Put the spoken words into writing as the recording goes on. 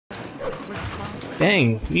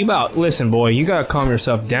Dang, you about, listen boy, you gotta calm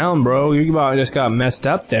yourself down, bro. You about just got messed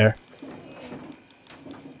up there.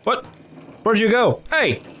 What? Where'd you go?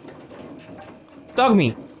 Hey! Dog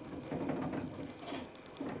meat.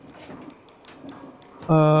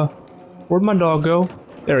 Where'd my dog go?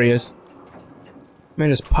 There he is. Man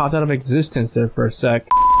just popped out of existence there for a sec.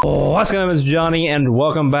 Oh, what's going on, it's Johnny, and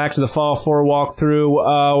welcome back to the Fallout 4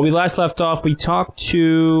 walkthrough. When we last left off, we talked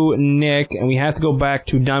to Nick, and we have to go back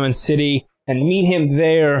to Diamond City and meet him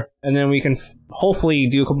there, and then we can hopefully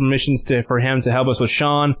do a couple missions for him to help us with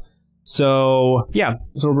Sean. So, yeah,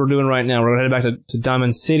 that's what we're doing right now. We're gonna head back to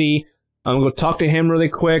Diamond City. I'm gonna go talk to him really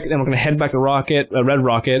quick, then we're gonna head back to Red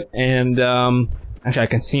Rocket, and, actually I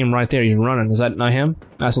can see him right there, he's running. Is that not him?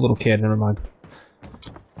 That's a little kid, never mind.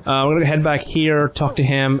 We're gonna head back here, talk to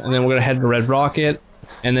him, and then we're gonna head to Red Rocket,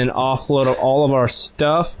 and then offload all of our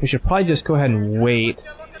stuff. We should probably just go ahead and wait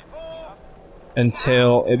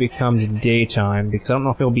until it becomes daytime, because I don't know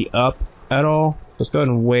if he'll be up at all. Let's go ahead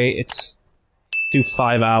and wait. It's do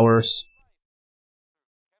 5 hours.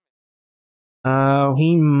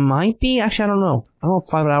 He might be. Actually, I don't know. I don't know if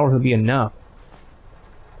 5 hours would be enough,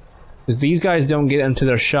 because these guys don't get into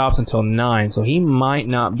their shops until 9, so he might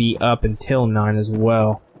not be up until 9 as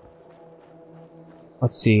well.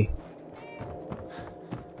 Let's see.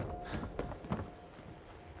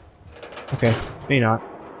 Okay, maybe not.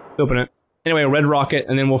 Open it. Anyway, Red Rocket,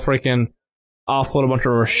 and then we'll freaking offload a bunch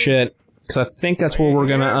of our shit, because I think that's where we're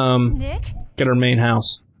gonna, Nick? get our main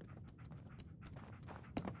house.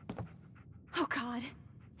 Oh God,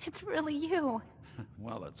 it's really you.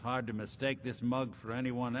 Well, it's hard to mistake this mug for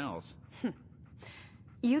anyone else.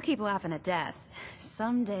 You keep laughing at death.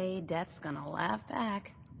 Someday, death's gonna laugh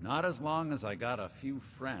back. Not as long as I got a few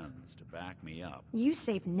friends to back me up. You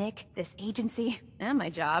saved Nick, this agency, and my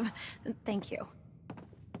job. Thank you.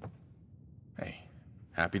 Hey,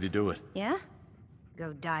 happy to do it. Yeah?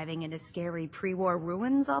 Go diving into scary pre-war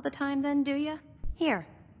ruins all the time then, do ya? Here.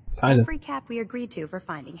 Kinda. Every cap we agreed to for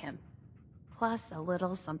finding him. Plus a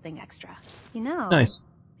little something extra. You know, Nice.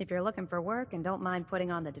 if you're looking for work and don't mind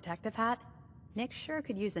putting on the detective hat, Nick sure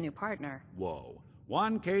could use a new partner. Whoa.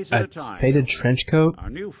 One case at a A time. faded trench coat? Our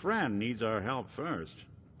new friend needs our help first.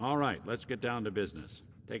 All right, let's get down to business.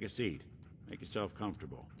 Take a seat. Make yourself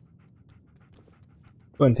comfortable.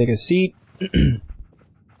 Go ahead and take a seat.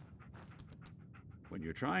 When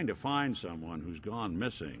you're trying to find someone who's gone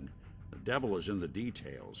missing, the devil is in the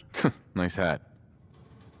details. Nice hat.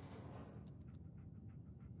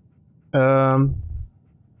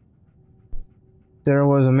 There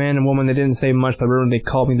was a man and woman that didn't say much, but remember they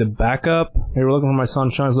called me the backup. They were looking for my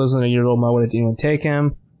son Sean's less than a year old. My way didn't even take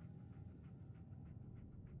him.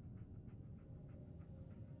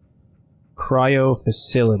 Cryo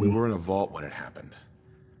facility. We were in a vault when it happened.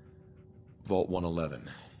 Vault 111.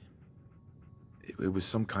 It was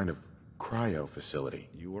some kind of cryo facility.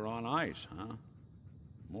 You were on ice, huh?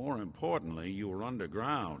 More importantly, you were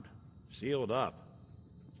underground, sealed up.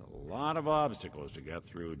 It's a lot of obstacles to get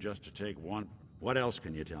through just to take one. What else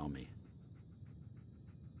can you tell me?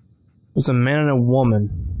 It was a man and a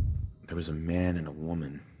woman. There was a man and a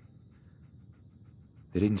woman.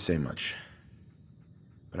 They didn't say much,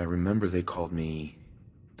 but I remember they called me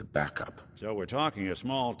the backup. So we're talking a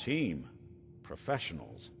small team.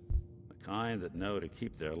 Professionals. The kind that know to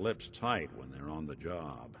keep their lips tight when they're on the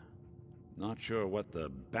job. Not sure what the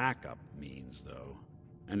backup means, though.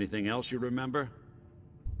 Anything else you remember?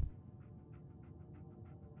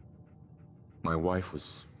 My wife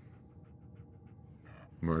was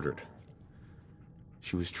murdered.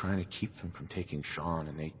 She was trying to keep them from taking Sean,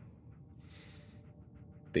 and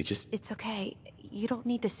they just... It's okay. You don't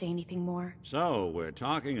need to say anything more. So, we're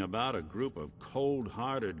talking about a group of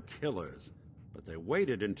cold-hearted killers. But they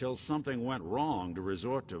waited until something went wrong to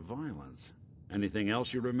resort to violence. Anything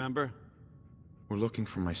else you remember? We're looking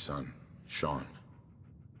for my son, Sean.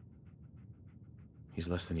 He's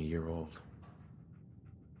less than a year old.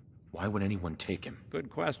 Why would anyone take him? Good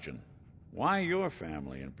question. Why your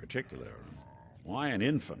family in particular? Why an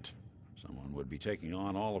infant? Someone would be taking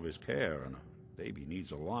on all of his care, and a baby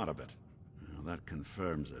needs a lot of it. Well, that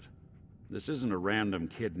confirms it. This isn't a random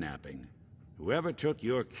kidnapping. Whoever took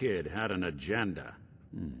your kid had an agenda.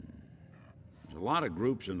 There's a lot of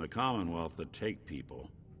groups in the Commonwealth that take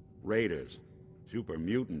people. Raiders, super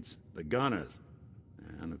mutants, the Gunners,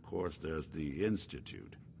 and of course there's the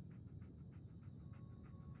Institute.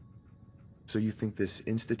 So you think this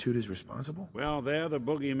Institute is responsible? Well, they're the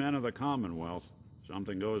boogeymen of the Commonwealth.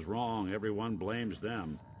 Something goes wrong, everyone blames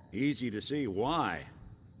them. Easy to see why.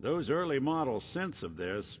 Those early model synths of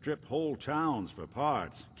theirs strip whole towns for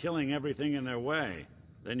parts, killing everything in their way.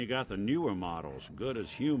 Then you got the newer models, good as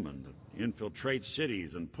human, that infiltrate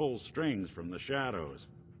cities and pull strings from the shadows.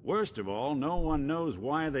 Worst of all, no one knows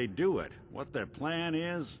why they do it, what their plan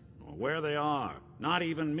is, or where they are. Not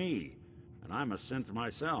even me. And I'm a synth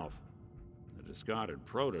myself. A discarded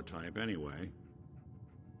prototype, anyway.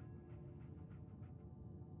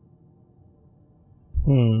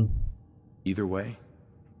 Either way,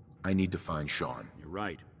 I need to find Sean. You're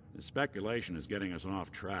right. The speculation is getting us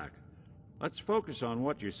off track. Let's focus on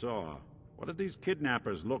what you saw. What did these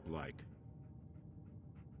kidnappers look like?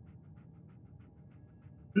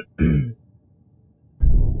 The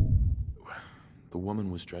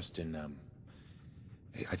woman was dressed in,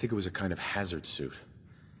 I think it was a kind of hazard suit.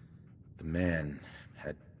 The man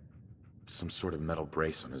had some sort of metal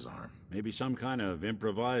brace on his arm. Maybe some kind of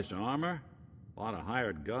improvised armor? A lot of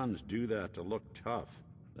hired guns do that to look tough.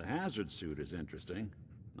 The hazard suit is interesting.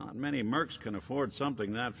 Not many mercs can afford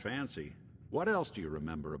something that fancy. What else do you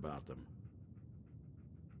remember about them?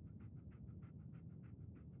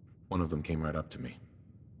 One of them came right up to me.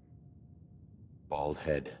 Bald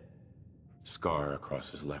head. Scar across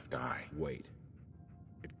his left eye. Wait.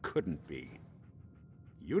 It couldn't be.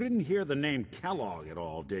 You didn't hear the name Kellogg at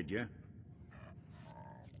all, did you?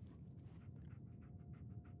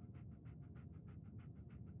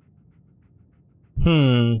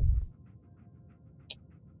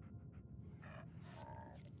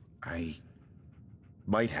 I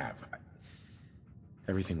might have.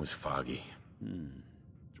 Everything was foggy.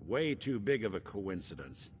 It's way too big of a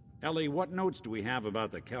coincidence. Ellie, what notes do we have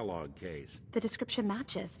about the Kellogg case? The description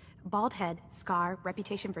matches. Bald head, scar,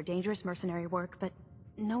 reputation for dangerous mercenary work, but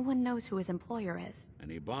no one knows who his employer is.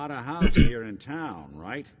 And he bought a house here in town,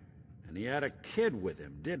 right? And he had a kid with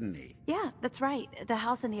him, didn't he? Yeah, that's right. The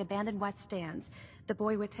house in the abandoned West Stands. The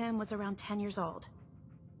boy with him was around 10 years old.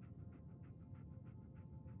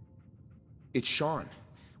 It's Sean.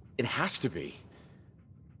 It has to be.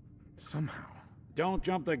 Somehow. Don't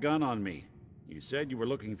jump the gun on me. You said you were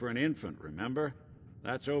looking for an infant, remember?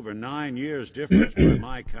 That's over 9 years difference by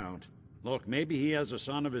my count. Look, maybe he has a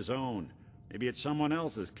son of his own. Maybe it's someone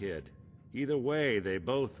else's kid. Either way, they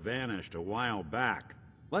both vanished a while back.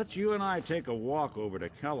 Let's you and I take a walk over to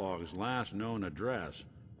Kellogg's last known address.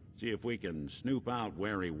 See if we can snoop out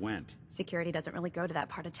where he went. Security doesn't really go to that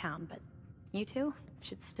part of town, but you two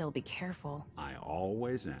should still be careful. I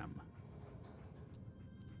always am.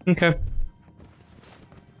 Okay.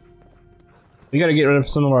 We gotta get rid of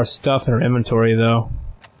some of our stuff in our inventory, though.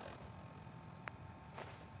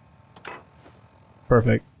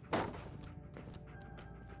 Perfect.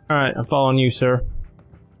 Alright, I'm following you, sir.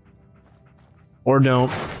 Or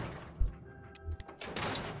don't. I'm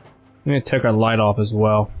gonna take our light off as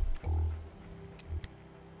well.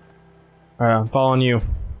 Alright, I'm following you.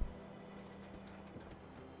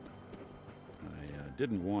 I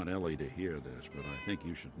didn't want Ellie to hear this, but I think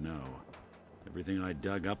you should know. Everything I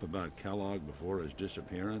dug up about Kellogg before his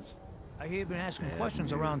disappearance. I hear you've been asking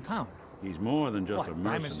questions around town. He's more than just What, a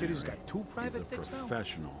mercenary. Diamond City's got two private He's dicks a now?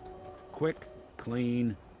 professional. Quick,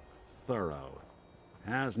 clean, thorough.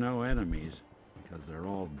 Has no enemies because they're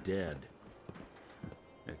all dead.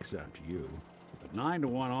 Except you. But 9 to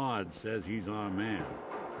 1 odds says he's our man.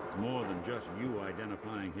 It's more than just you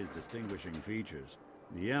identifying his distinguishing features.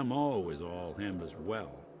 The MO is all him as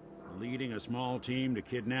well. Leading a small team to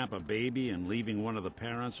kidnap a baby and leaving one of the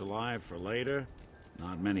parents alive for later?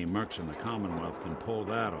 Not many mercs in the Commonwealth can pull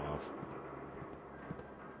that off.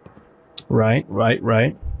 Right.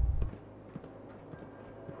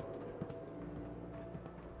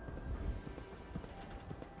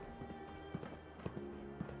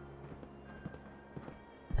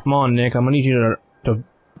 Come on, Nick. I'm gonna need you to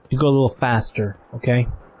go a little faster, okay?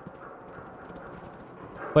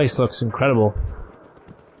 Place looks incredible.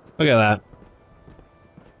 Look at that.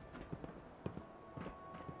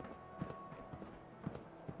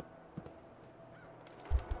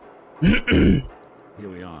 Here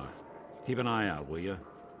we are. Keep an eye out, will you?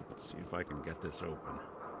 Let's see if I can get this open.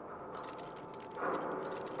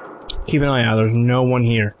 Keep an eye out. There's no one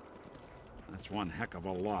here. That's one heck of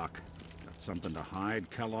a lock. Got something to hide,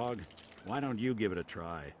 Kellogg? Why don't you give it a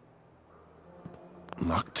try?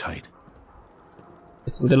 Locked tight.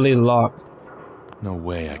 It's literally locked. No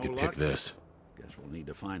way I No could luck? pick this. Guess we'll need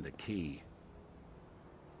to find the key.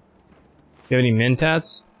 Do you have any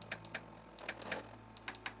mentats?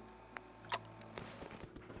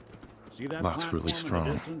 See that Lock's platform really in the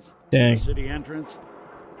strong. distance? Dang. The city entrance?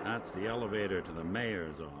 That's the elevator to the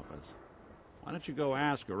mayor's office. Why don't you go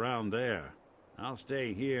ask around there? I'll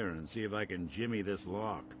stay here and see if I can jimmy this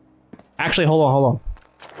lock. Actually, hold on.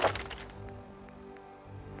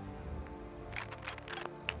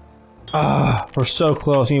 Ah. We're so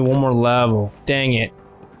close. We need one more level. Dang it.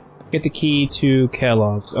 Get the key to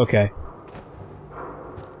Kellogg's. Okay.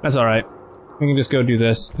 That's alright. We can just go do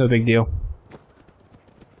this. No big deal.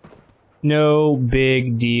 No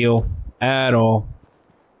big deal at all.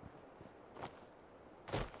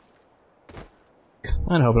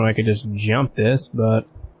 I'm hoping I could just jump this, but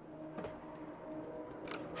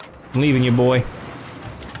I'm leaving you, boy.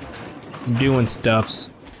 I'm doing stuffs.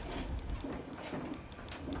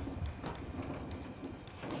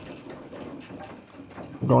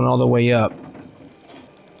 We're going all the way up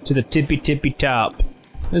to the tippy top.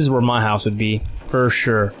 This is where my house would be, for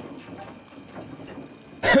sure.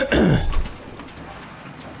 Why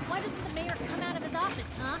doesn't the mayor come out of his office,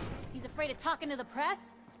 huh? He's afraid of talking to the press?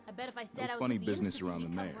 I bet if I said I was Funny with the business Institute, around the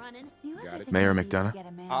he'd come mayor. running. Got it? Mayor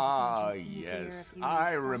McDonough? Ah, yes.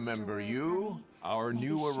 I remember you. Our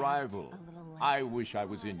new arrival. I wish I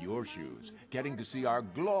was in your shoes, getting to see our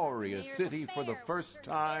glorious city for the first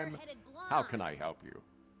time. How can I help you?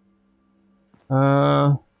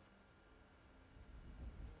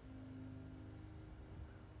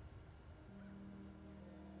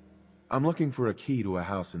 I'm looking for a key to a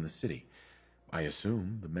house in the city. I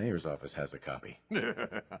assume the mayor's office has a copy.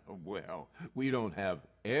 Well, we don't have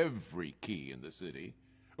every key in the city.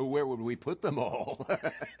 Where would we put them all?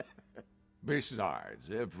 Besides,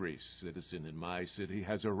 every citizen in my city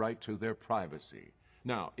has a right to their privacy.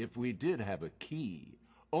 Now, if we did have a key,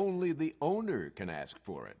 only the owner can ask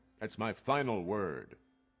for it. That's my final word.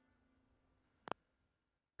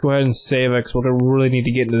 Go ahead and save it, 'cause we'll really need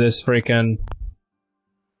to get into this freaking...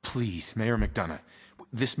 Please, Mayor McDonough.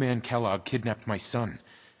 This man Kellogg kidnapped my son.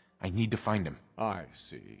 I need to find him. I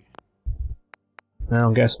see.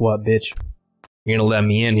 Well, guess what, bitch? You're gonna let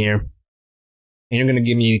me in here. And you're gonna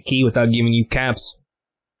give me the key without giving you caps.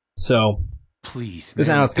 So... Please, this is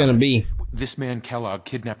Mayor how it's gonna McDonough. be. This man Kellogg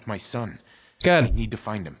kidnapped my son. I Good. need to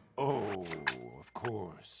find him. Oh, of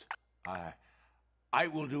course. I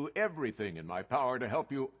will do everything in my power to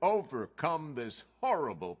help you overcome this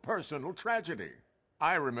horrible personal tragedy.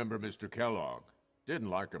 I remember Mr. Kellogg. Didn't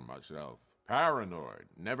like him myself. Paranoid.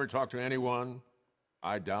 Never talked to anyone.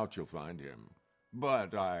 I doubt you'll find him.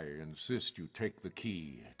 But I insist you take the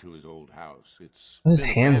key to his old house. It's What does his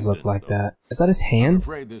been hands look abandoned, like though. that? Is that his I'm hands?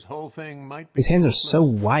 afraid this whole thing might be His hands are so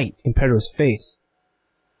hopeless. white compared to his face.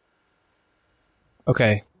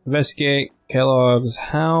 Okay. Investigate Kellogg's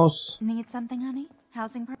house. Need something, honey?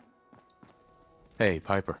 Housing pro- Hey,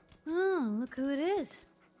 Piper. Oh, look who it is.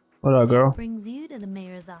 What up, girl? Brings you to the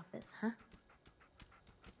mayor's office, huh?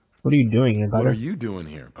 What are you doing here, What are brother? you doing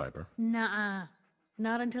here, Piper? Nuh-uh.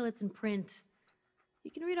 Not until it's in print.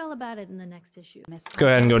 You can read all about it in the next issue. Go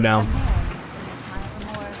ahead and go down.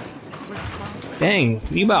 Dang,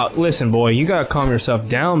 you about... Listen, boy, you gotta calm yourself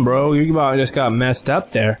down, bro. You about just got messed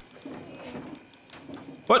up there.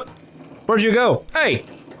 What? Where'd you go? Hey!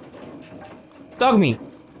 Dog me.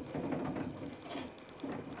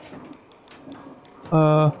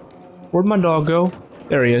 Where'd my dog go?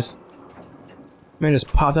 There he is. Man, just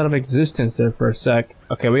popped out of existence there for a sec.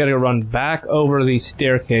 Okay, we gotta go run back over these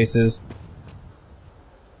staircases.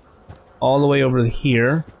 All the way over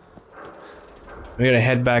here. We gotta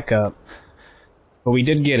head back up. But we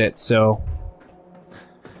did get it, so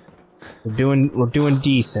we're doing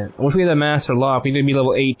decent. I wish we had the master lock. We need to be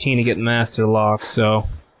level 18 to get master lock, so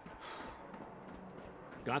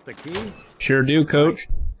Got the key? sure do, coach.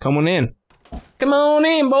 Come on in. Come on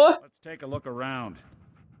in, boy. Let's take a look around.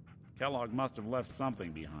 Kellogg must have left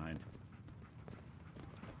something behind.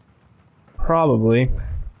 Probably.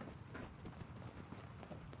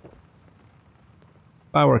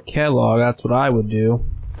 If I were Kellogg, that's what I would do.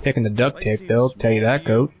 Taking the duct tape, though, tell you that,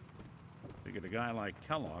 coach. Figured a guy like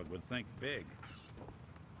Kellogg would think big.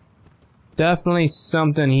 Definitely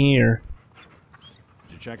something here.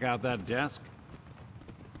 Did you check out that desk?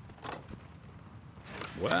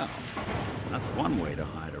 Well, that's one way to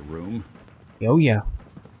hide a room. Oh, yeah.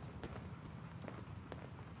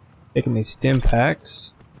 Taking these stim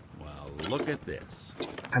packs. Well, look at this.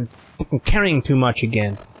 I'm fucking carrying too much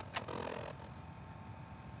again.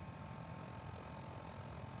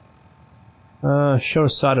 Show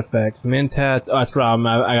side effects. Mentats. Oh, that's right.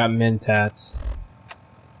 I got mentats.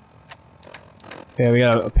 Okay, we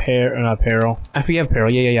got a pair, not apparel. I forget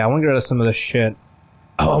apparel. Yeah. I want to get rid of some of this shit.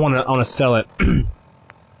 Oh, I want to sell it.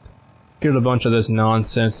 Get rid of a bunch of this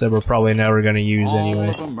nonsense that we're probably never gonna use All anyway.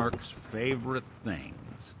 of a merc's favorite things.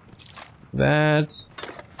 That's.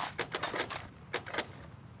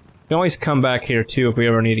 We can always come back here too if we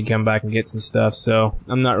ever need to come back and get some stuff. So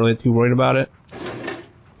I'm not really too worried about it.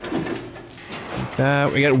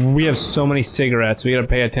 We have so many cigarettes. We gotta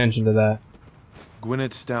pay attention to that.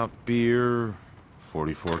 Gwinnett Stout beer,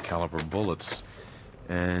 44 caliber bullets,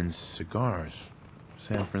 and cigars.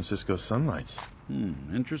 San Francisco Sunlights.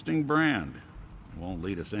 Interesting brand. Won't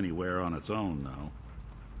lead us anywhere on its own,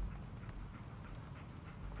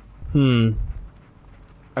 though.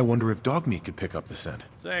 I wonder if dog meat could pick up the scent.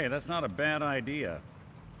 Say, that's not a bad idea.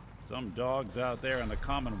 Some dogs out there in the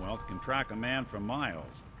Commonwealth can track a man for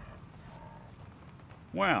miles.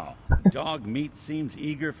 Well, dog meat seems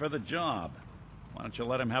eager for the job. Why don't you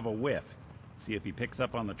let him have a whiff? See if he picks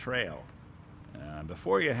up on the trail.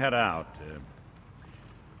 Before you head out,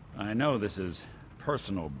 I know this is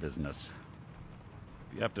personal business.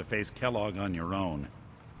 If you have to face Kellogg on your own,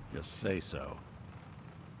 just say so.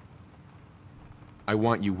 I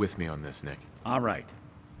want you with me on this, Nick. All right.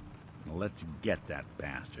 Now let's get that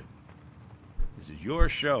bastard. This is your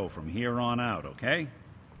show from here on out, okay?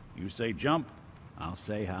 You say jump, I'll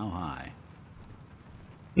say how high.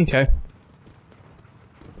 Okay.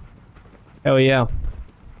 Hell yeah.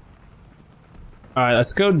 Alright,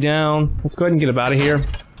 let's go down. Let's go ahead and get him out of here.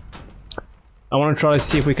 I want to try to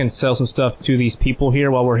see if we can sell some stuff to these people here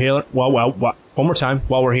while we're here. One more time,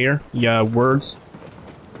 while we're here. Yeah, words.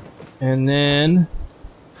 And then...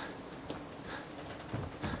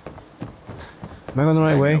 Am I going the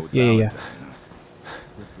right way? Yeah.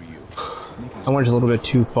 I went just a little bit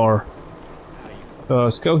too far. So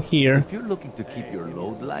let's go here. If you're looking to keep your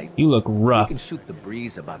load light, You look rough. you can shoot the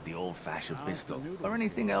breeze about the old-fashioned pistol or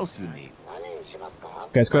anything else you need. Okay,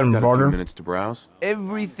 let's go ahead and Got a few barter. minutes to browse.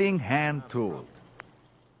 Everything hand-tooled.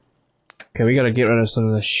 Okay, we gotta get rid of some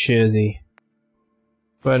of the shizzy.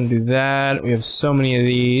 Go ahead and do that. We have so many of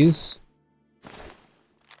these.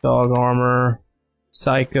 Dog armor.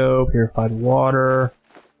 Psycho. Purified water.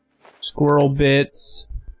 Squirrel bits.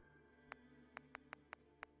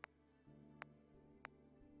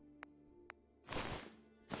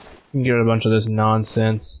 We can get rid of a bunch of this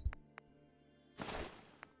nonsense.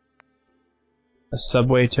 A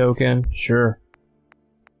subway token? Sure.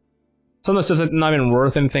 Some of the stuff's not even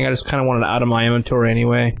worth anything, I just kind of wanted it out of my inventory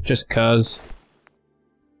anyway, just cuz.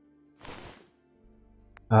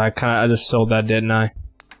 I just sold that, didn't I?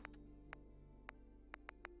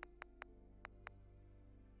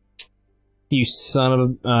 You son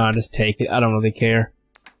of a... just take it, I don't really care.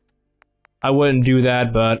 I wouldn't do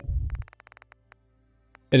that, but...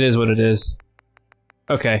 It is what it is.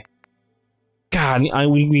 Okay. God,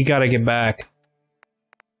 we gotta get back.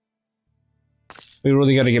 We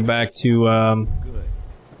really gotta get back to,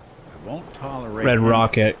 Red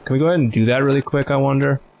Rocket. Can we go ahead and do that really quick, I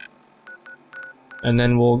wonder? And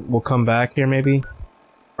then we'll come back here, maybe?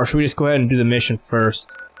 Or should we just go ahead and do the mission first?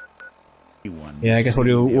 Yeah, I guess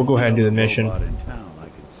we'll go ahead and do the mission.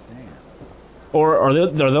 Or are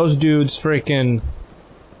those dudes freaking...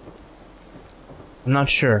 I'm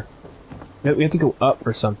not sure. We have to go up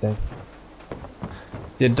for something.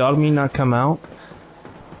 Did Dog Meat not come out?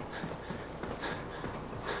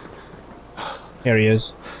 There he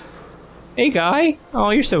is. Hey, guy!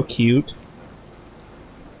 Oh, you're so cute.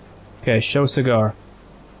 Okay, show cigar.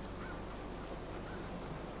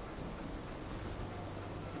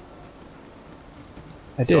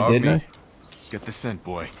 I did, didn't I? Get the scent,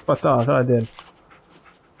 boy. I thought I did.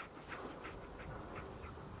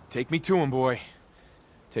 Take me to him, boy.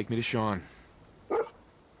 Take me to Sean.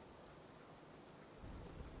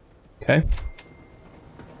 Okay.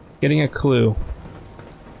 Getting a clue.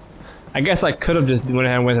 I guess I could have just went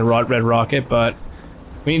ahead and went with Red Rocket, but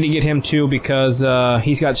we need to get him too because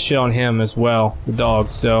he's got shit on him as well, the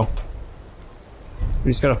dog, so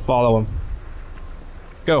we just gotta follow him.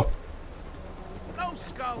 Go. No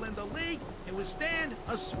skull in the league can withstand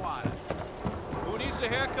a swatter. Who needs a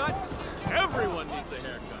haircut? Everyone needs a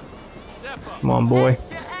haircut. Step up. Come on, boy.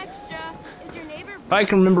 Extra, extra. Is your neighbor... If I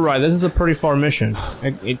can remember right, this is a pretty far mission.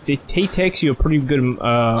 It takes you a pretty good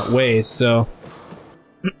ways, so...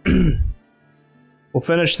 We'll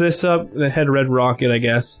finish this up, then head Red Rocket, I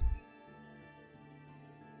guess.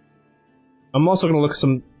 I'm also gonna look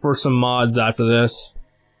for some mods after this.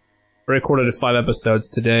 I recorded 5 episodes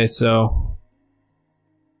today, so...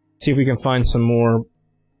 See if we can find some more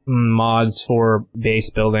mods for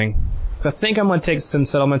base building. So I think I'm gonna take some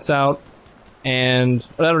settlements out, and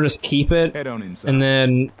that'll just keep it, and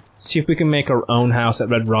then see if we can make our own house at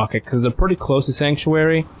Red Rocket, because they're pretty close to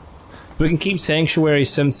Sanctuary. We can keep Sanctuary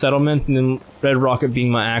sim settlements, and then Red Rocket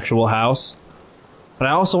being my actual house. But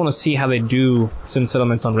I also want to see how they do sim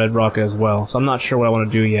settlements on Red Rocket as well, so I'm not sure what I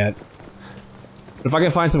want to do yet. But if I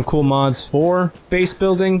can find some cool mods for base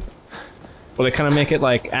building, where they kind of make it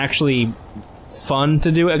like actually fun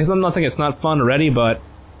to do it, because I'm not saying it's not fun already, but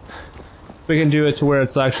if we can do it to where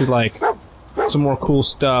it's actually like some more cool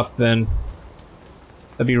stuff, then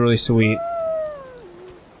That'd be really sweet.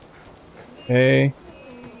 Okay.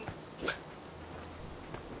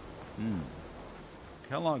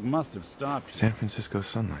 Kellogg must have stopped you. San Francisco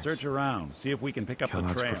Sunlights. Search around, see if we can pick up the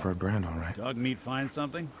Kellogg's trail. preferred brand, all right. Dog meat find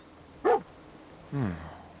something? I'm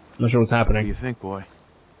not sure what's What do happening. you think, boy?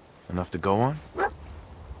 Enough to go on?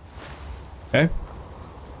 Okay.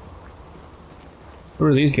 Who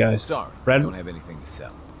are these guys? Sorry, Red? I don't have anything to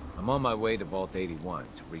sell. I'm on my way to Vault 81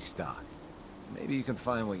 to restock. Maybe you can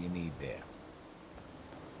find what you need there.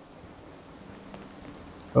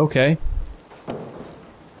 Okay.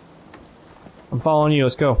 I'm following you,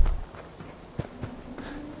 let's go.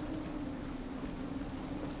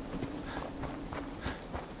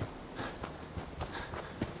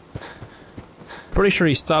 Pretty sure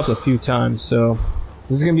he stopped a few times, so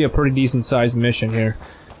this is gonna be a pretty decent sized mission here.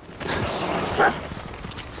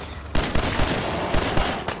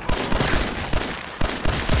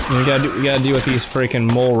 And we gotta deal with these freaking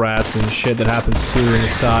mole rats and shit that happens too on the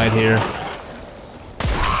side here.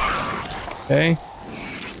 Okay.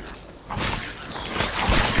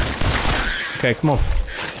 Okay, come on.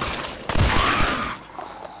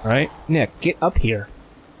 Alright, Nick, get up here.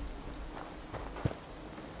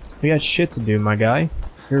 We got shit to do, my guy.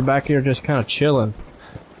 You're back here just kind of chilling.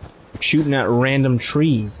 Shooting at random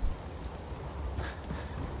trees.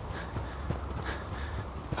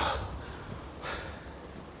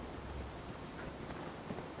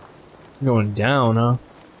 Going down, huh?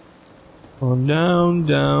 Going down,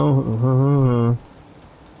 down.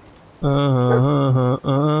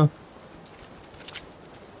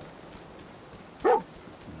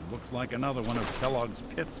 Looks like another one of Kellogg's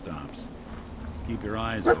pit stops. Keep your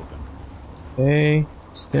eyes open. Okay,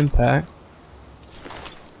 stim pack.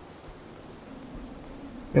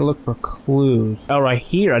 Gotta look for clues. Oh, right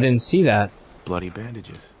here, I didn't see that. Bloody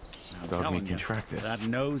bandages. Dog meat can track this. That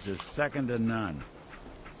nose is second to none.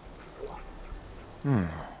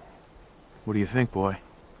 What do you think, boy?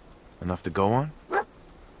 Enough to go on?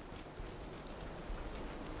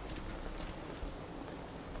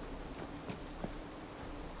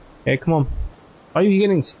 Okay, come on. Why are you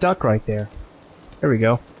getting stuck right there? There we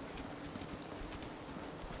go.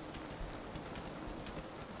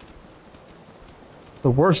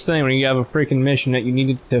 The worst thing when you have a freaking mission that you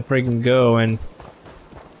needed to freaking go and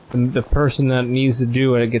the person that needs to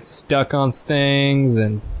do it gets stuck on things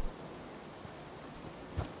and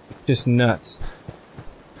just nuts.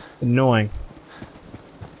 Annoying.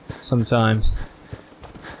 Sometimes.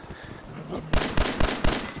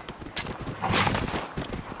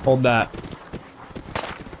 Hold that.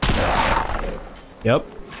 Yep.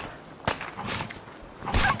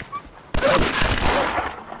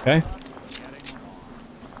 Okay.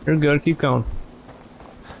 You're good, keep going.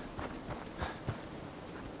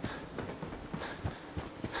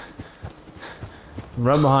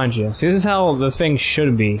 Right behind you. See, this is how the thing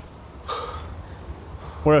should be.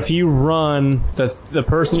 Where if you run, the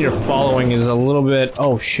person you're following is a little bit...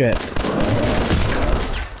 Oh, shit.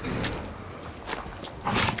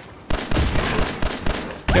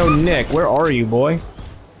 Yo, Nick, where are you, boy? Is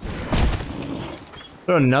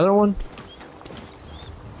there another one?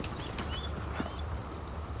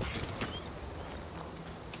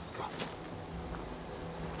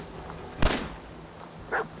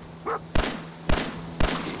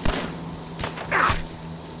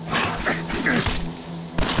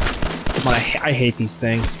 I hate these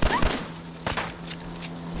things.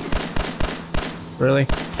 Really?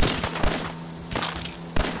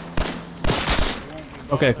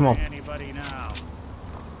 Okay, come on.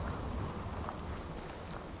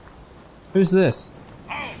 Who's this?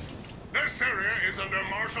 Oh, this area is under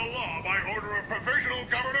martial law by order of Provisional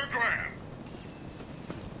Governor Grant.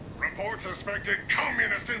 Report suspected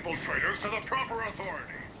communist infiltrators to the proper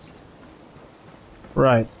authorities.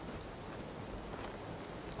 Right.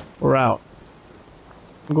 We're out.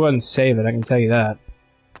 I'll go ahead and save it, I can tell you that.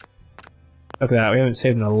 Look at that, we haven't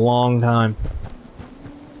saved in a long time.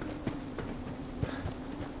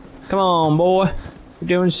 Come on, boy. You're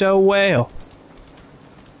doing so well.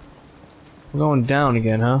 We're going down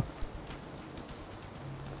again, huh?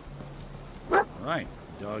 Alright,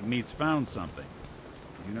 dog meat's found something.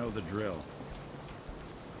 You know the drill.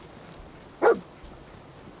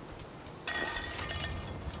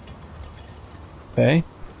 Okay.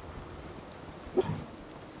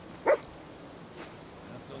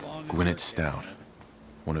 Gwyneth Stout.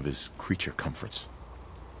 One of his creature comforts.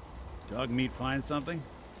 Dog meat find something?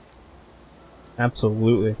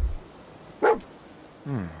 Absolutely. What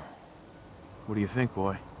do you think,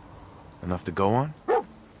 boy? Enough to go on?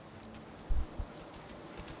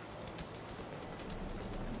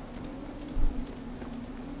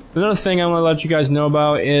 Another thing I want to let you guys know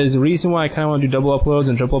about is the reason why I kind of want to do double uploads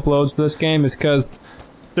and triple uploads for this game is because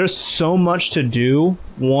there's so much to do.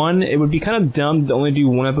 One, it would be kind of dumb to only do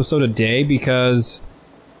one episode a day because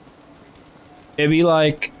it'd be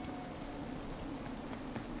like,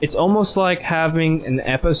 it's almost like having an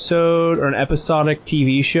episode or an episodic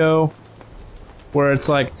TV show where it's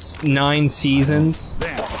like 9 seasons.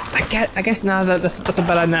 I guess now that's a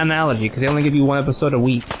bad analogy because they only give you one episode a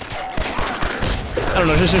week. I don't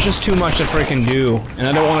know, there's just too much to freaking do, and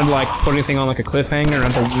I don't want to like put anything on like a cliffhanger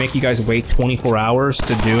and have to make you guys wait 24 hours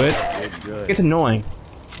to do it. It's annoying,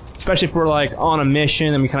 especially if we're like on a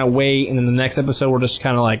mission and we kind of wait, and then the next episode we're just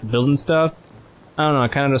kind of like building stuff. I don't know, I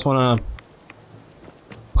kind of just want to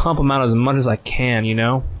pump them out as much as I can, you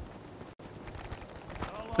know?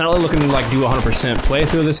 Not really looking to like do 100%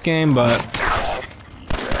 playthrough of this game, but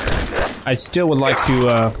I still would like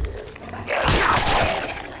to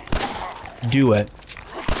do it.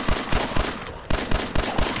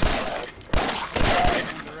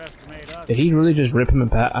 Did he really just rip him in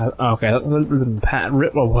pat? Okay,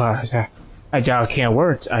 rip. Oh, I can't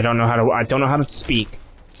words. I don't know how to speak.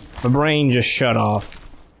 My brain just shut off.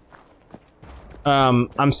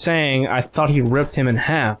 I'm saying I thought he ripped him in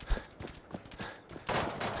half.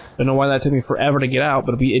 Don't know why that took me forever to get out,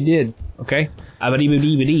 but it did. Okay,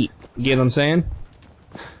 abadee. You get what I'm saying?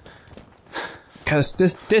 Cause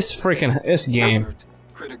this game.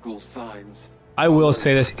 Critical signs. I will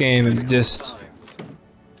say this game just.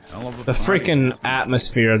 The freaking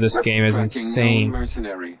atmosphere of this game is insane.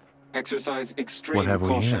 Mercenary. Exercise extreme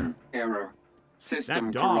caution. Error. System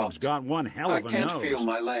that dog's corrupt. got one hell of a I can't nose. feel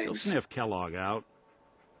my He'll legs. sniff Kellogg out.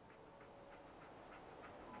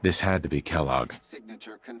 This had to be Kellogg.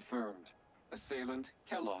 Signature confirmed. Assailant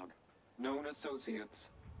Kellogg. Known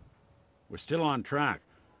associates. We're still on track.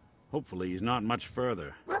 Hopefully he's not much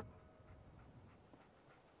further.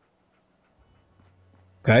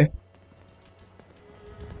 Okay.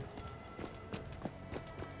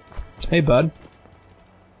 Hey, bud.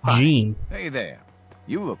 Hi. Gene. Hey there.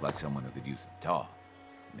 You look like someone who could use a dog.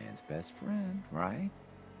 Man's best friend, right?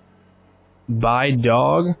 Buy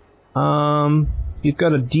dog? You've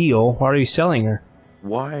got a deal. Why are you selling her?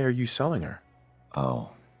 Why are you selling her? Oh,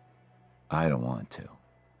 I don't want to.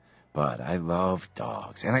 But I love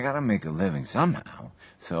dogs, and I gotta make a living somehow.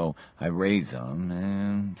 So I raise them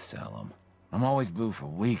and sell them. I'm always blue for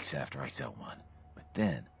weeks after I sell one. But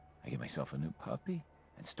then I get myself a new puppy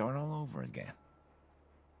and start all over again.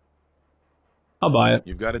 I'll buy it.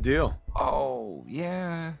 You've got a deal. Oh,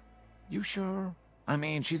 yeah. You sure? I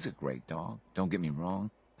mean, she's a great dog. Don't get me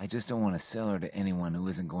wrong. I just don't want to sell her to anyone who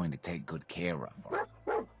isn't going to take good care of her.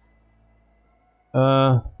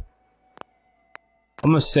 I'm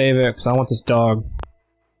gonna save it because I want this dog.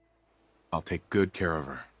 I'll take good care of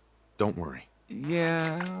her. Don't worry.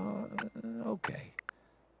 Yeah, okay.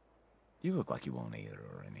 You look like you won't eat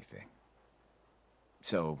her or anything.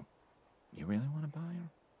 So, you really want to buy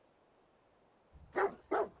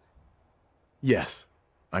her? Yes.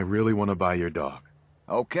 I really want to buy your dog.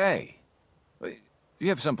 Okay. You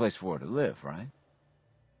have someplace for her to live, right?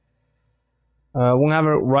 We'll have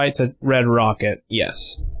a right to Red Rocket.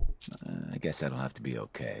 Yes. I guess that'll have to be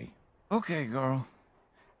okay. Okay, girl.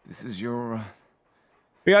 This is your...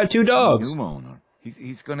 we got 2 dogs. New owner.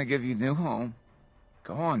 He's gonna give you a new home.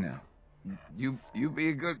 Go on now. You be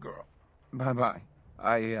a good girl. Bye-bye.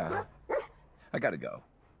 I gotta go.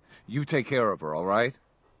 You take care of her, all right?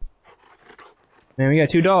 Man, we got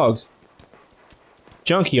 2 dogs.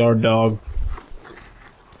 Junkyard dog.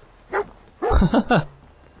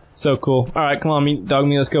 So cool. Alright, come on, dog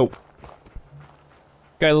me, let's go.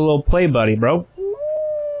 Got a little play buddy, bro.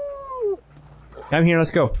 I'm here,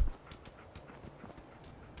 let's go.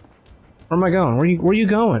 Where am I going? Where you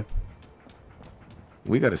going?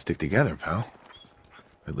 We gotta stick together, pal.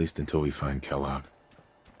 At least until we find Kellogg.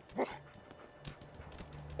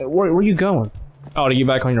 Where you going? Oh, to get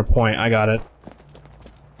back on your point, I got it.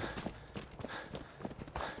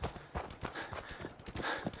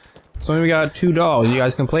 So we got 2 dogs, you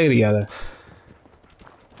guys can play together.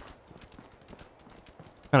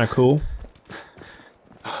 Kinda cool.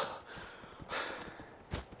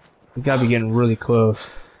 We gotta be getting really close.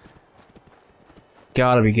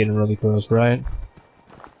 Gotta be getting really close, right?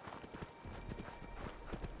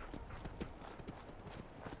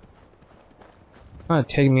 Not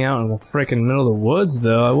taking me out in the frickin' middle of the woods,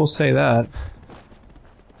 though, I will say that.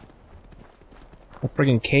 A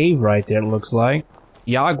friggin' cave right there, it looks like.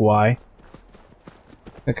 Yagwai.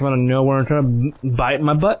 Gonna come out of nowhere and try to bite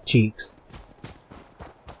my butt cheeks.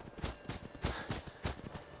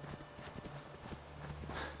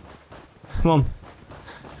 Come on.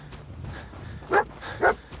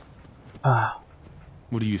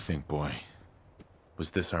 What do you think, boy?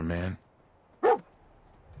 Was this our man?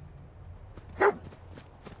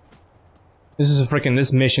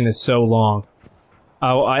 This mission is so long.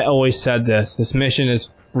 I always said this. This mission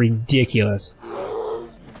is ridiculous.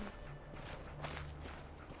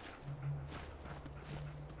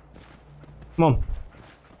 Come on.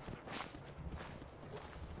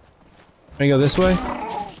 Gonna go this way?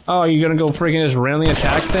 Oh, you're gonna go freaking just randomly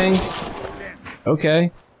attack things?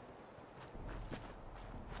 Okay.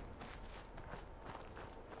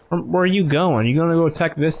 Where are you going? You gonna go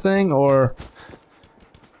attack this thing, or...?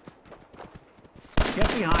 Get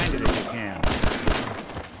behind it if you can.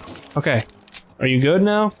 Okay. Are you good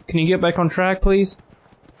now? Can you get back on track, please?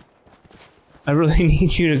 I really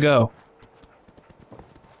need you to go.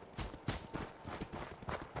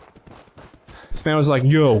 This man was like,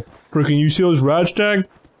 yo, freaking you see those rats tag?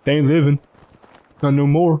 They ain't living. Not no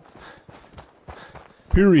more.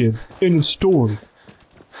 Period. End of story.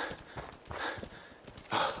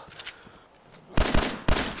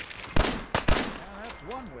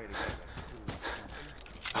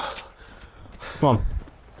 Come on.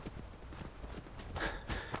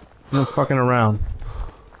 No fucking around.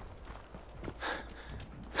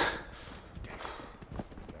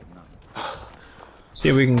 See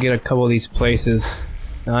if we can get a couple of these places.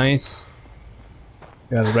 Nice.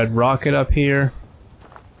 Got a red rocket up here.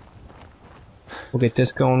 We'll get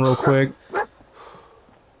this going real quick.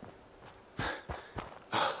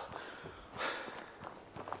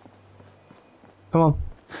 Come on.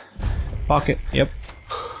 Pocket. Yep.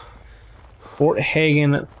 Fort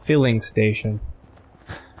Hagen filling station.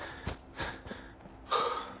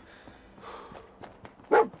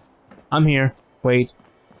 I'm here. Wait.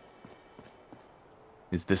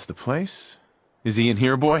 Is this the place? Is he in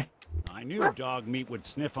here, boy? I knew dog meat would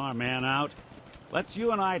sniff our man out. Let's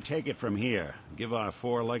you and I take it from here. Give our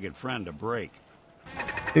four-legged friend a break.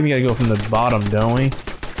 I think we gotta go from the bottom, don't we?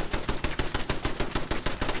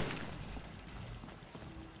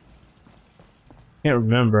 Can't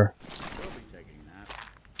remember.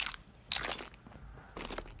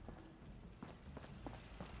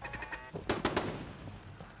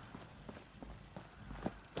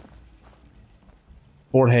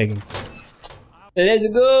 Fort Hagen. Let's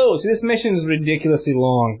go! See, this mission is ridiculously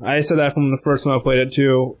long. I said that from the first time I played it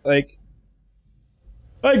too. Like,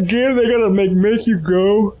 again, they gotta make you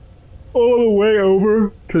go all the way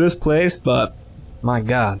over to this place, but my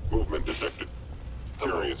god. Movement detected.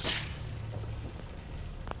 Curious.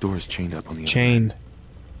 Door's chained up on the chained.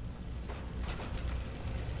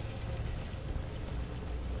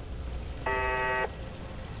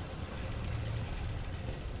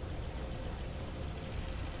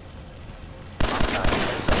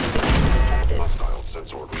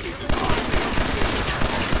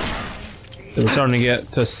 We're starting to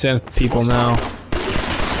get to synth people now.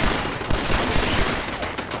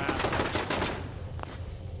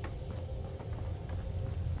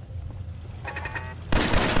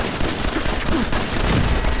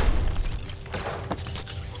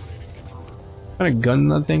 What kind of gun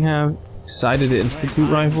does that thing have? Sighted Institute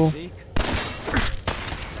rifle?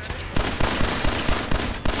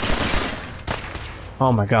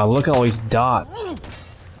 Oh my god, look at all these dots.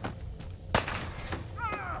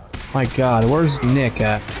 My god, where's Nick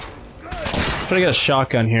at? Try to get a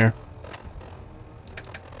shotgun here.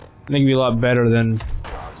 I think it'd be a lot better than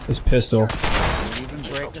this pistol. Even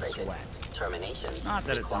break the sweat. Not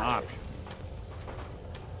that it's an option.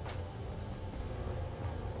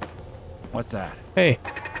 What's that? Hey.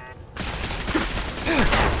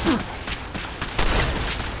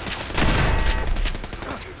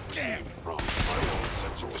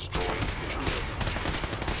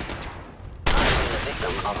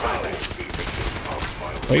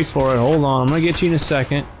 Wait for it, hold on, I'm gonna get you in a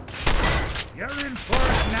second. You're in for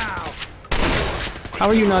it now. How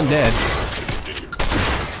are you not dead?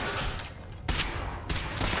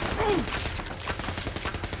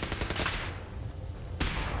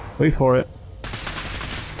 Wait for it.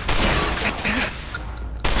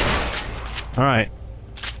 Alright.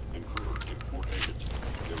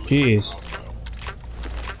 Jeez.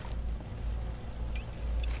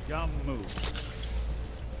 Dumb move.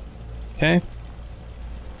 Okay.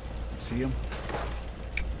 See him?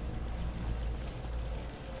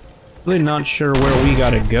 Really not sure where we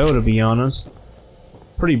gotta go, to be honest.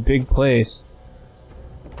 Pretty big place.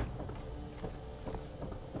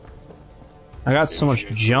 I got so much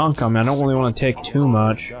junk on me, I don't really want to take too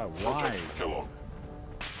much. Why?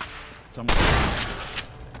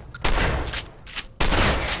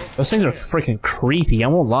 Those things are freaking creepy, I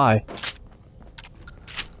won't lie.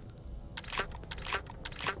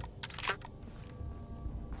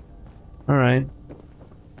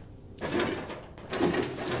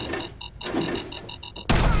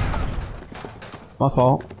 My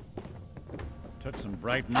fault. Took some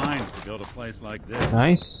bright minds to build a place like this.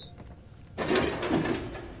 Nice.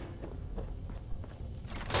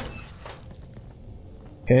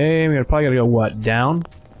 Okay, we're probably gotta go what? Down?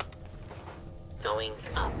 Going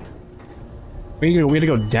up. We gotta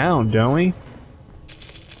go down, don't we?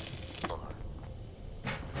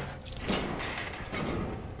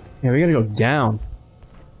 Yeah, we gotta go down.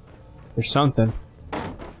 Or something.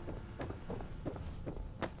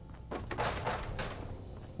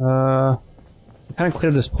 I kinda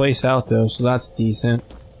cleared this place out though, so that's decent.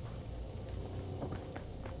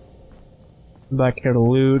 Back here to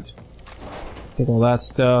loot. Take all that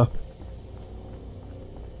stuff.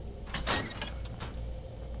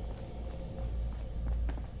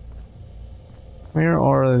 Where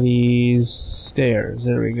are these stairs?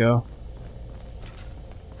 There we go.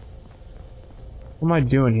 What am I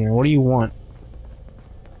doing here? What do you want?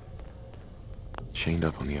 Chained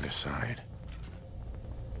up on the other side.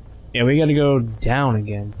 Yeah, we gotta go down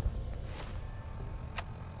again.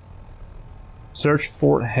 Search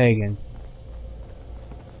Fort Hagen.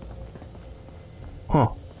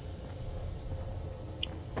 Huh.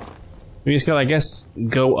 We just gotta, I guess,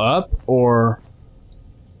 go up, or...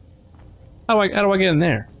 How do I get in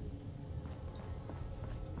there?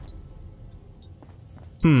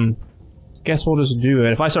 Guess we'll just do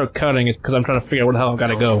it. If I start cutting, it's because I'm trying to figure out where the hell I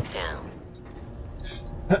gotta go.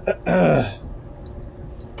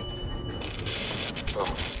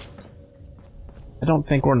 I don't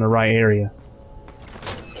think we're in the right area.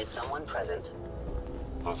 Is someone present?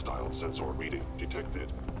 Hostile sensor reading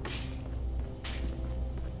detected.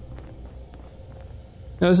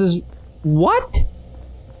 No, this is... What?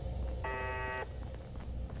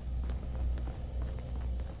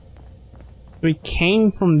 We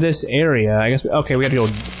came from this area. I guess... Okay, we gotta go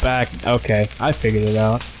back. Okay, I figured it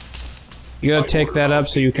out. You gotta take that up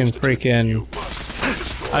so you can freaking...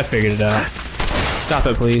 I figured it out. Stop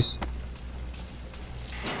it, please.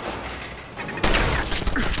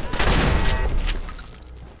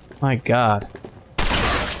 My God.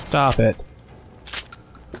 Stop it.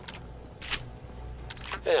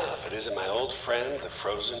 Yeah, if it isn't my old friend, the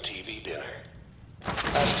frozen TV dinner.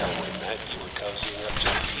 Last time we met, you were cozying up to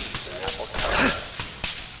the peas and apple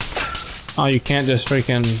pie. Oh, you can't just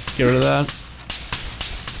freaking get rid of that?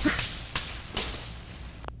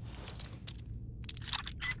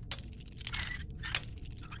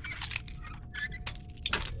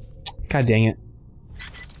 God dang it.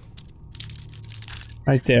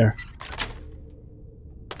 Right there.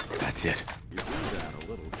 That's it. You do that a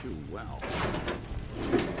little too well.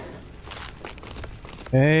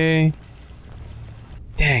 Okay.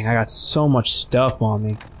 Dang, I got so much stuff on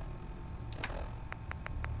me.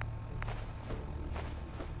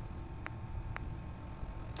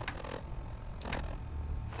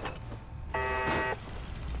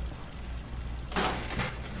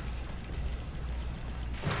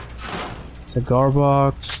 Cigar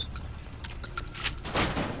box.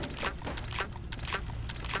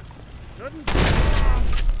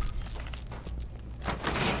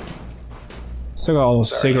 Still got all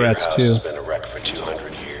those cigarettes too. Been a wreck for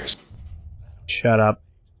 200 years. Shut up.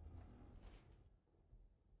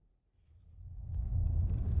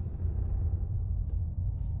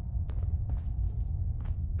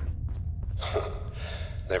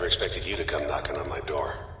 Never expected you to come knocking on my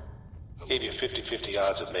door. Gave you 50-50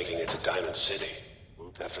 odds of making it to Diamond City.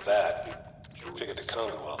 After that, figured the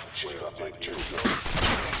Commonwealth would shoot you up like juice.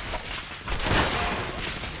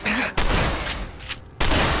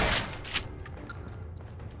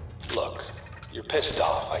 Look, you're pissed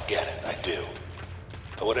off, I get it, I do.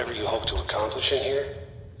 But whatever you hope to accomplish in here,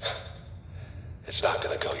 it's not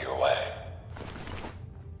gonna go your way.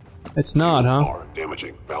 It's not, huh? Are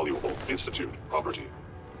damaging valuable Institute property.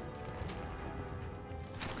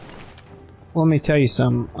 Let me tell you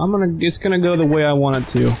something. It's gonna go the way I want it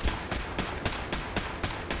to.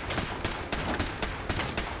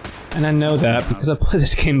 And I know that because I played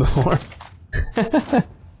this game before. And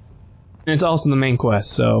it's also the main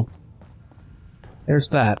quest, so... There's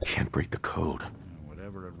that. Can't break the code.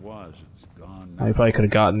 Whatever it was, it's gone I now. probably could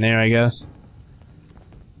have gotten there, I guess.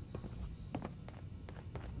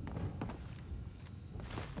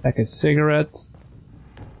 Pack of cigarettes.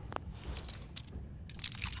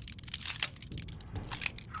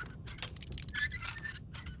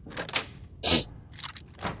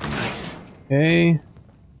 Nice. Okay.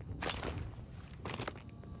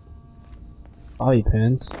 Bobby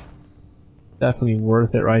pins. Definitely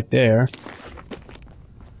worth it right there.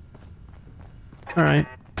 Alright.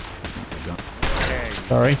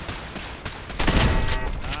 Sorry.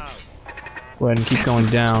 Go ahead and keep going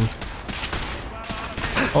down.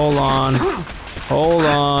 Hold on. Hold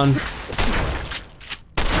on. When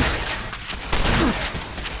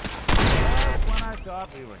I thought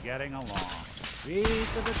we were getting along. Beat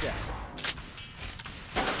to the death.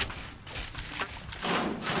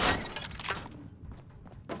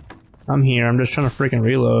 I'm here. I'm just trying to freaking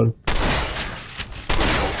reload.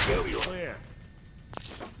 Clear.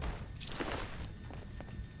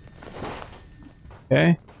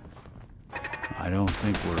 Okay. I don't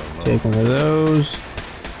think we're alone. Take one of those.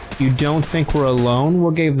 You don't think we're alone?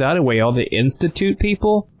 What gave that away? All the Institute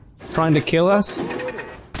people trying to kill us?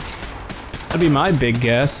 That'd be my big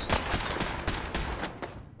guess.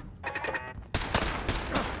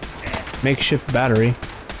 Makeshift battery.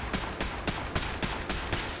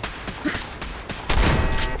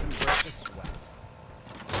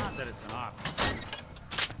 Not that it's an option.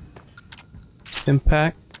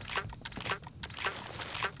 Impact.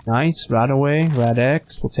 Nice. Right away. Rad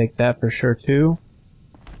X. We'll take that for sure too.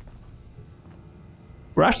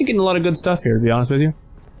 We're actually getting a lot of good stuff here, to be honest with you.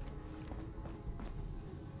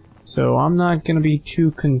 So I'm not gonna be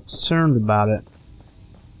too concerned about it.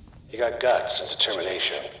 You got guts and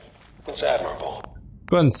determination. It's admirable.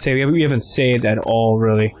 Go ahead and save. We haven't saved at all,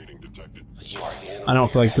 really. I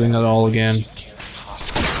don't feel like doing that all again.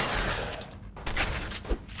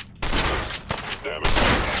 Don't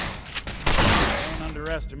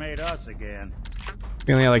underestimate us again.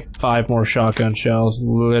 We only have like 5 more shotgun shells,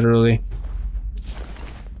 literally.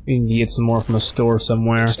 We can get some more from a store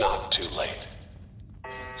somewhere. It's not too late.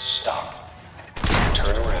 Stop.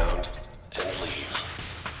 Turn around and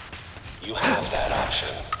leave. You have that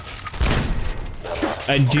option.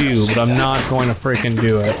 I do, but I'm not going to freaking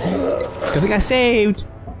do it. Good thing I saved.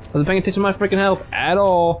 I wasn't paying attention to my freaking health at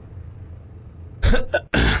all.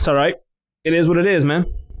 It's alright. It is what it is, man.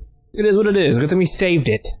 It is what it is. Good thing we saved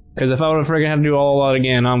it. Because if I would have freaking had to do all that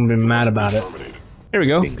again, I'm gonna be mad about it. Here we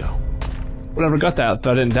go. Bingo. Would never got that if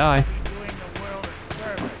I didn't die.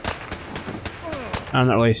 I'm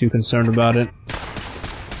not really too concerned about it.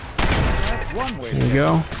 There we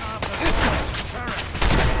go.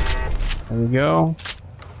 There we go.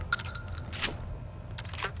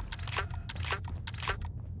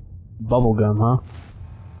 Bubblegum, huh?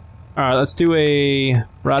 Alright, let's do a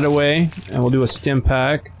right away, and we'll do a stim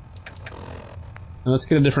pack. And let's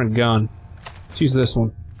get a different gun. Let's use this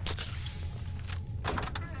one.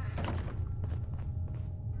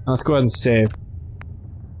 Now let's go ahead and save.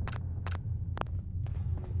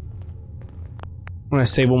 I'm gonna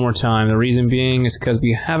save one more time. The reason being is because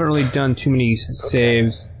we haven't really done too many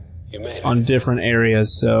saves on different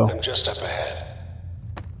areas, so... I'm just up ahead.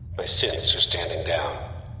 My sins are standing down.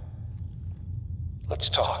 Let's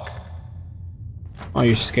talk. Oh,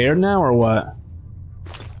 you're scared now, or what?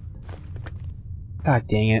 God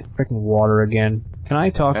dang it. Freaking water again. Can I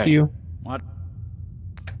talk to you? What?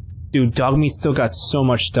 Dude, Dogmeat's still got so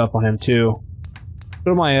much stuff on him, too.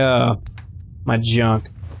 Go to my, my junk.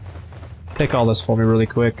 Take all this for me really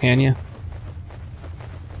quick, can you?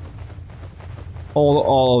 Hold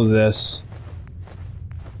all of this.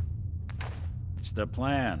 It's the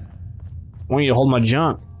plan. I want you to hold my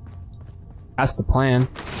junk. That's the plan.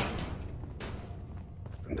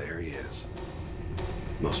 And there he is.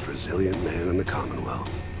 Most resilient man in the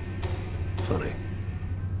Commonwealth. Funny.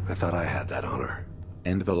 I thought I had that honor.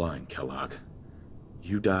 End of the line, Kellogg.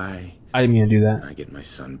 You die. I didn't mean to do that. And I get my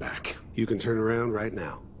son back. You can turn around right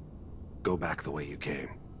now. Go back the way you came.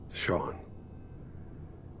 Sean.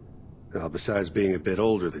 Now, besides being a bit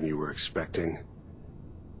older than you were expecting,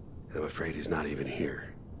 I'm afraid he's not even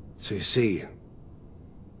here. So you see,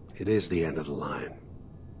 it is the end of the line.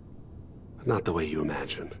 But not the way you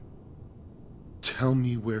imagined. Tell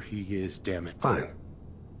me where he is, damn it. Fine.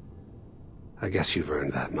 I guess you've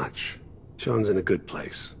earned that much. Sean's in a good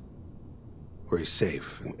place. Where he's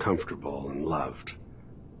safe and comfortable and loved.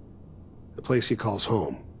 A place he calls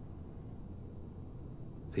home.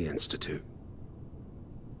 The Institute.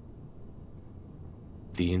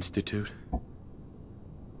 The Institute?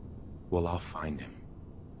 Well, I'll find him.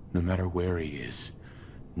 No matter where he is.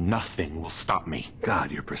 Nothing will stop me.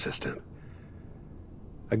 God, you're persistent.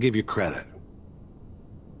 I give you credit.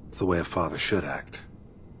 It's the way a father should act.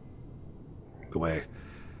 The way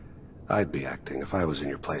I'd be acting if I was in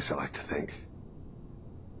your place, I like to think.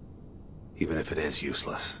 Even if it is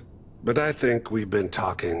useless. But I think we've been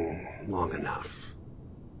talking long enough.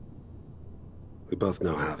 We both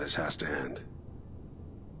know how this has to end.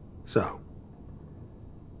 So,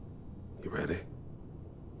 you ready?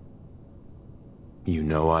 You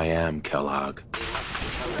know I am, Kellogg.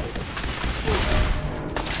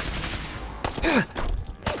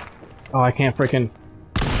 Oh, I can't freaking...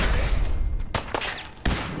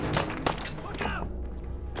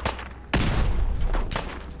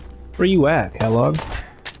 Where you at, Kellogg?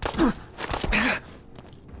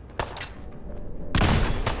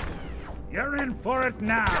 You're in for it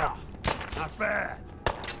now. Not bad.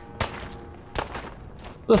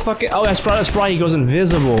 What the fuck? Oh, that's right, he goes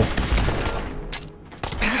invisible.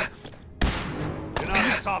 You're not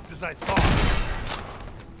as soft as I thought.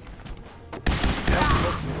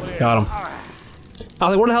 Got him. I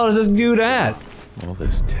was like, where the hell is this dude at? All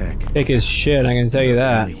this tech. Thick as shit, I can tell you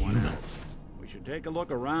that. We should take a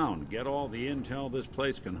look around, get all the intel this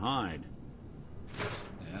place can hide.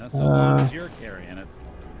 Yeah, so long as you're carrying it.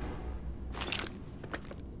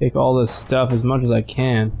 Take all this stuff as much as I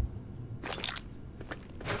can.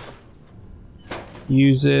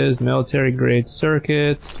 Uses military grade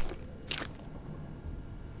circuits.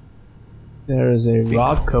 There's a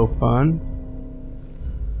Rodco fund.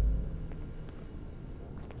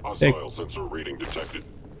 Hostile sensor reading detected.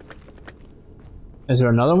 Is there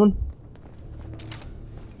another one?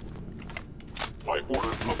 By order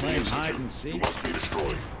of the Institute, you must be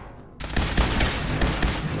destroyed.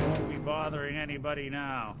 Won't be bothering anybody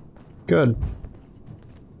now. Good.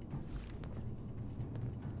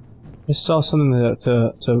 I saw something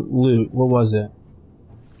to loot. What was it?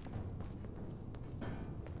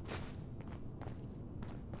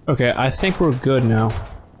 Okay, I think we're good now.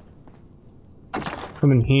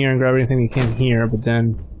 Come in here and grab anything we can here, but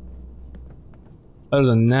then... Other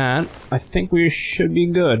than that, I think we should be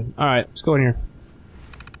good. Alright, let's go in here.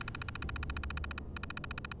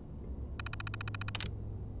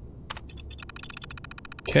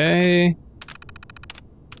 Okay.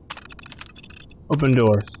 Open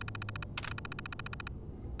doors.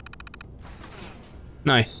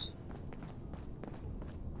 Nice.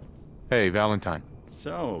 Hey, Valentine.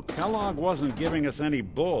 So, Kellogg wasn't giving us any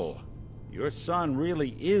bull. Your son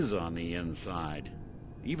really is on the inside.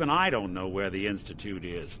 Even I don't know where the Institute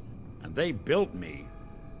is. And they built me.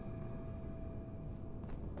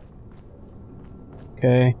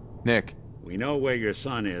 Okay. Nick. We know where your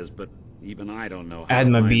son is, but even I don't know how I had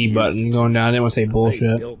my B button going down. I didn't want to say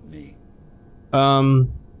bullshit. They built me.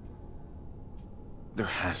 There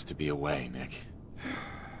has to be a way, Nick.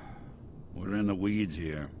 We're in the weeds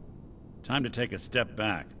here. Time to take a step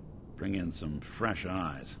back. Bring in some fresh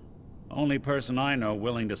eyes. Only person I know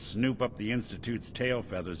willing to snoop up the Institute's tail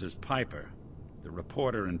feathers is Piper, the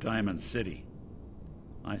reporter in Diamond City.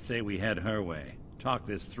 I say we head her way. Talk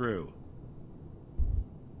this through.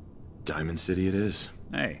 Diamond City it is.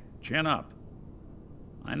 Hey, chin up.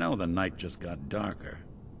 I know the night just got darker,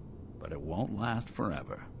 but it won't last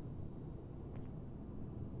forever.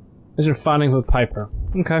 These are findings with Piper.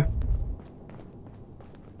 Okay.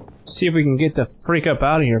 See if we can get the freak up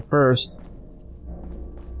out of here first.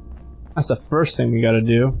 That's the first thing we gotta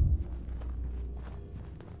do.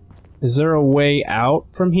 Is there a way out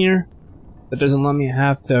from here that doesn't let me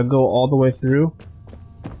have to go all the way through?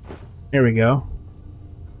 Here we go.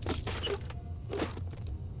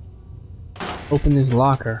 Open this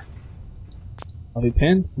locker. Heavy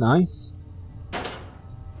pins, nice.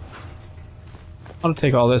 I'll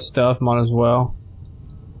take all this stuff, might as well.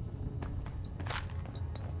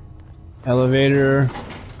 Elevator.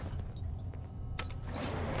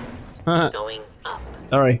 Going up.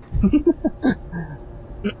 Sorry.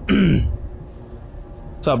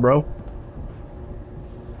 What's up, bro?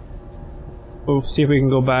 We'll see if we can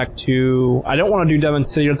go back to... I don't want to do Diamond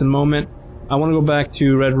City at the moment. I want to go back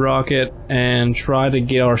to Red Rocket and try to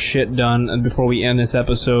get our shit done before we end this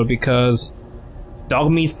episode, because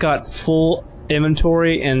Dogmeat's got full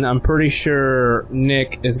inventory, and I'm pretty sure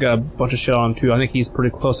Nick has got a bunch of shit on him too. I think he's pretty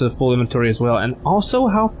close to the full inventory as well. And also,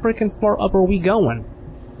 how freaking far up are we going?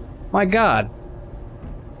 My god.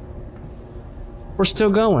 We're still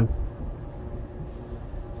going.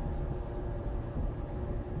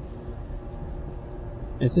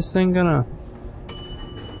 Is this thing gonna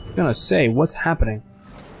say what's happening?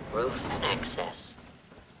 Roof access.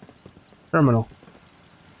 Terminal.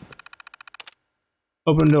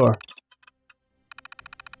 Open door.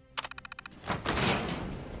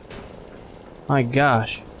 My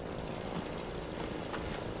gosh.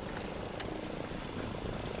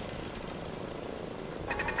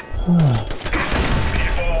 People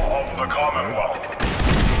of the Commonwealth.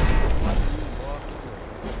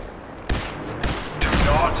 Do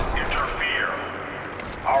not interfere.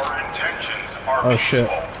 Our intentions are Oh shit.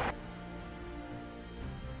 peaceful.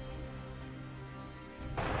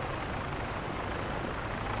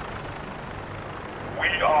 We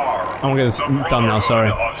are I'm gonna get this the thumbnail, sorry.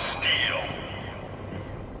 Brotherhood of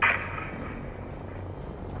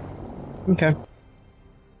Steel. Okay.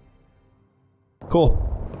 Cool.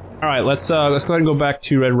 Alright, let's go ahead and go back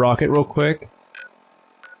to Red Rocket real quick.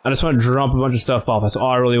 I just want to drop a bunch of stuff off. That's all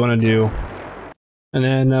I really want to do. And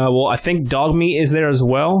then, well, I think dog meat is there as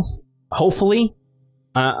well. Hopefully.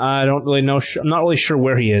 I don't really know. I'm not really sure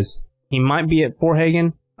where he is. He might be at Fort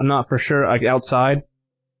Hagen. I'm not for sure. Like, outside. If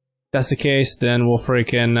that's the case, then we'll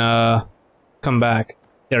freaking, come back.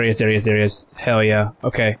 There he is, there he is, there he is. Hell yeah.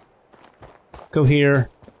 Okay. Go here.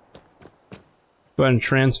 Go ahead and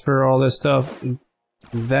transfer all this stuff.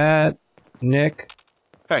 That. Nick.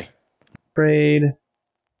 Hey. Trade.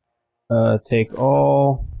 Take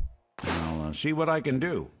all. I'll see what I can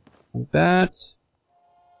do. Like that.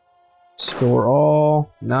 Store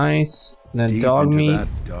all. Nice. And then Deep dog into meat.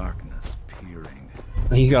 That darkness peering.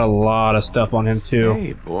 He's got a lot of stuff on him too.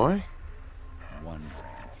 Hey, boy.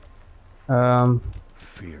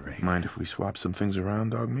 Fearing. Mind if we swap some things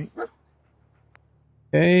around, dog meat?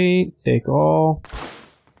 Okay, take all.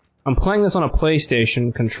 I'm playing this on a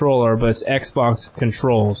PlayStation controller, but it's Xbox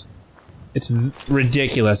controls. It's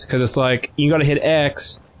ridiculous, because it's like, you gotta hit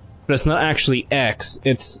X, but it's not actually X.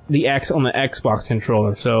 It's the X on the Xbox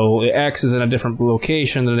controller. So, the X is in a different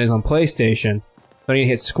location than it is on PlayStation. So I need to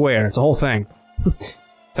hit square. It's a whole thing. So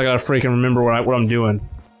I gotta freaking remember what I'm doing.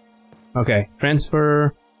 Okay,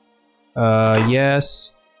 transfer.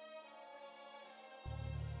 Yes.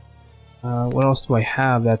 What else do I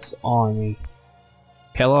have that's on me?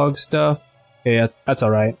 Kellogg stuff? Okay, that's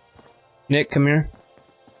alright. Nick, come here.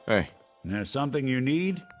 Hey. There's something you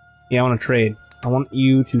need? Yeah, I want to trade. I want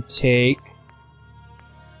you to take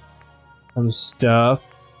some stuff.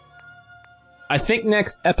 I think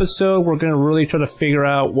next episode we're gonna really try to figure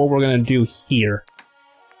out what we're gonna do here.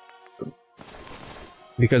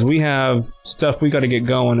 Because we have stuff we gotta get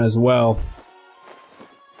going as well.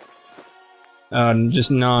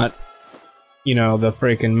 Just not, you know, the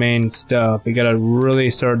freaking main stuff. We gotta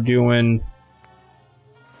really start doing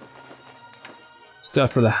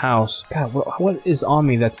stuff for the house. God, what is on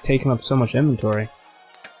me that's taking up so much inventory?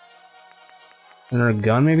 Another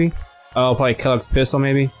gun, maybe? Oh, probably Kellogg's pistol,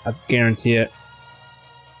 maybe? I guarantee it.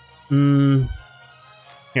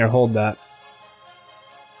 Here, hold that.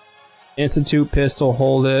 Institute pistol,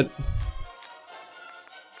 hold it.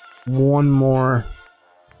 One more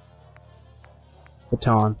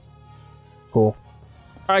baton. Cool.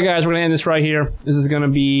 Alright guys, we're gonna end this right here. This is gonna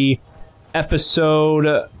be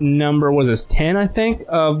episode number, what is this, 10 I think,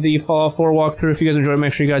 of the Fallout 4 walkthrough. If you guys enjoyed,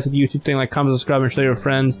 make sure you guys hit the YouTube thing, like, comment, subscribe, and share your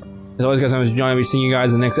friends. As always guys, my name is John. I'll be seeing you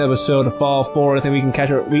guys in the next episode of Fallout 4. Anything we can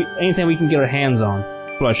catch anything we can get our hands on.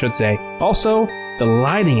 That's what I should say. Also, the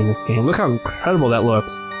lighting in this game. Look how incredible that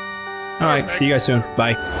looks. Alright, see you guys soon.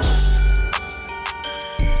 Bye.